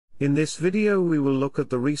In this video we will look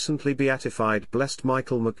at the recently beatified Blessed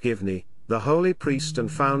Michael McGivney, the holy priest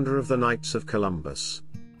and founder of the Knights of Columbus.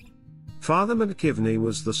 Father McGivney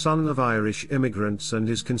was the son of Irish immigrants and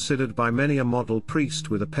is considered by many a model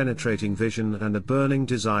priest with a penetrating vision and a burning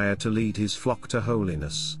desire to lead his flock to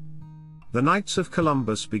holiness. The Knights of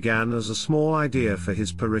Columbus began as a small idea for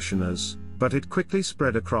his parishioners, but it quickly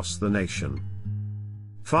spread across the nation.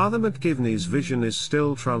 Father McGivney's vision is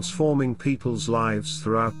still transforming people's lives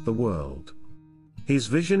throughout the world. His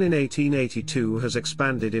vision in 1882 has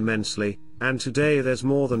expanded immensely, and today there's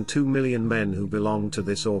more than 2 million men who belong to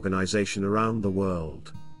this organization around the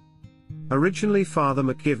world. Originally Father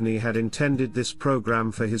McGivney had intended this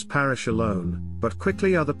program for his parish alone, but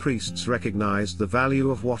quickly other priests recognized the value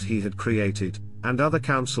of what he had created, and other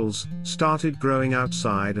councils started growing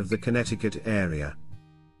outside of the Connecticut area.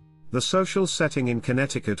 The social setting in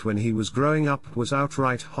Connecticut when he was growing up was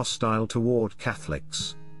outright hostile toward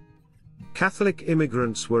Catholics. Catholic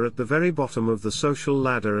immigrants were at the very bottom of the social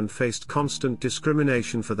ladder and faced constant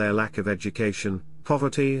discrimination for their lack of education,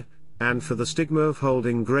 poverty, and for the stigma of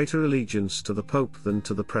holding greater allegiance to the Pope than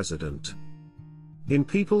to the President. In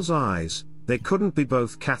people's eyes, they couldn't be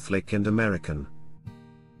both Catholic and American.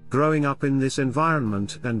 Growing up in this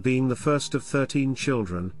environment and being the first of 13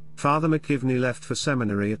 children, Father McGivney left for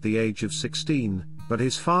seminary at the age of 16, but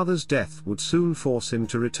his father's death would soon force him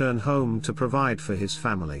to return home to provide for his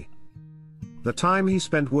family. The time he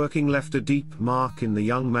spent working left a deep mark in the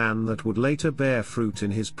young man that would later bear fruit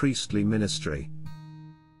in his priestly ministry.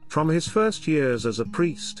 From his first years as a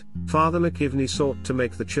priest, Father McGivney sought to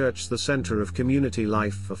make the church the center of community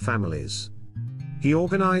life for families. He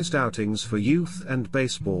organized outings for youth and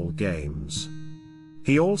baseball games.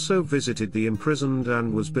 He also visited the imprisoned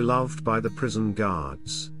and was beloved by the prison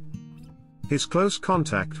guards. His close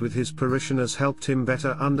contact with his parishioners helped him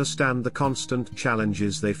better understand the constant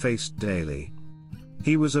challenges they faced daily.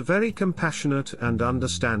 He was a very compassionate and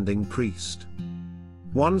understanding priest.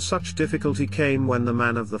 One such difficulty came when the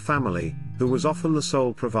man of the family, who was often the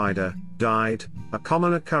sole provider, died, a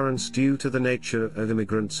common occurrence due to the nature of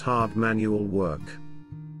immigrants' hard manual work.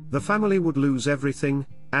 The family would lose everything,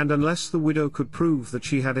 and unless the widow could prove that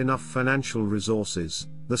she had enough financial resources,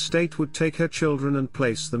 the state would take her children and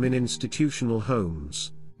place them in institutional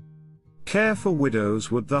homes. Care for widows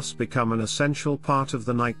would thus become an essential part of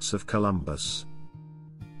the Knights of Columbus.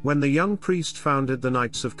 When the young priest founded the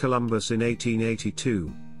Knights of Columbus in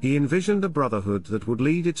 1882, he envisioned a brotherhood that would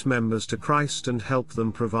lead its members to Christ and help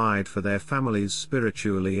them provide for their families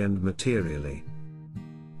spiritually and materially.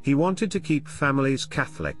 He wanted to keep families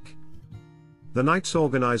Catholic. The Knights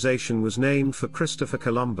organization was named for Christopher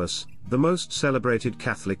Columbus, the most celebrated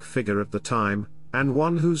Catholic figure at the time, and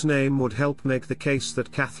one whose name would help make the case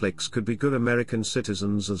that Catholics could be good American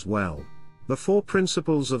citizens as well. The four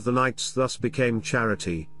principles of the Knights thus became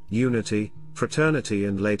charity, unity, fraternity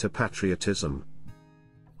and later patriotism.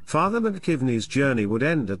 Father McGivney's journey would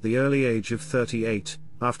end at the early age of 38,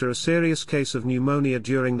 after a serious case of pneumonia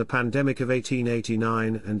during the pandemic of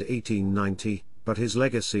 1889 and 1890, but his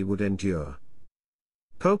legacy would endure.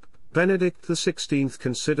 Pope Benedict XVI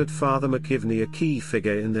considered Father McGivney a key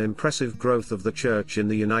figure in the impressive growth of the Church in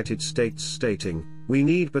the United States, stating, "We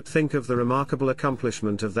need but think of the remarkable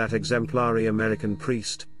accomplishment of that exemplary American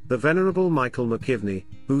priest, the Venerable Michael McGivney,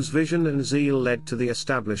 whose vision and zeal led to the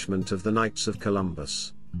establishment of the Knights of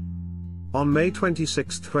Columbus." On May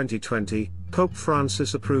 26, 2020, Pope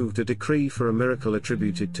Francis approved a decree for a miracle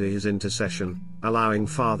attributed to his intercession, allowing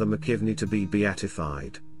Father McGivney to be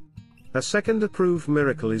beatified. A second approved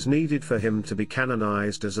miracle is needed for him to be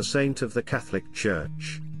canonized as a saint of the Catholic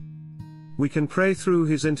Church. We can pray through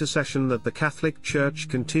his intercession that the Catholic Church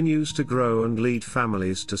continues to grow and lead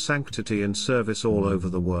families to sanctity and service all over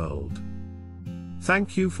the world.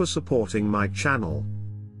 Thank you for supporting my channel.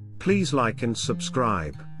 Please like and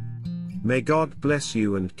subscribe. May God bless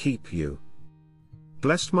you and keep you.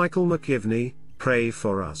 Blessed Michael McGivney, pray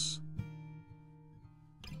for us.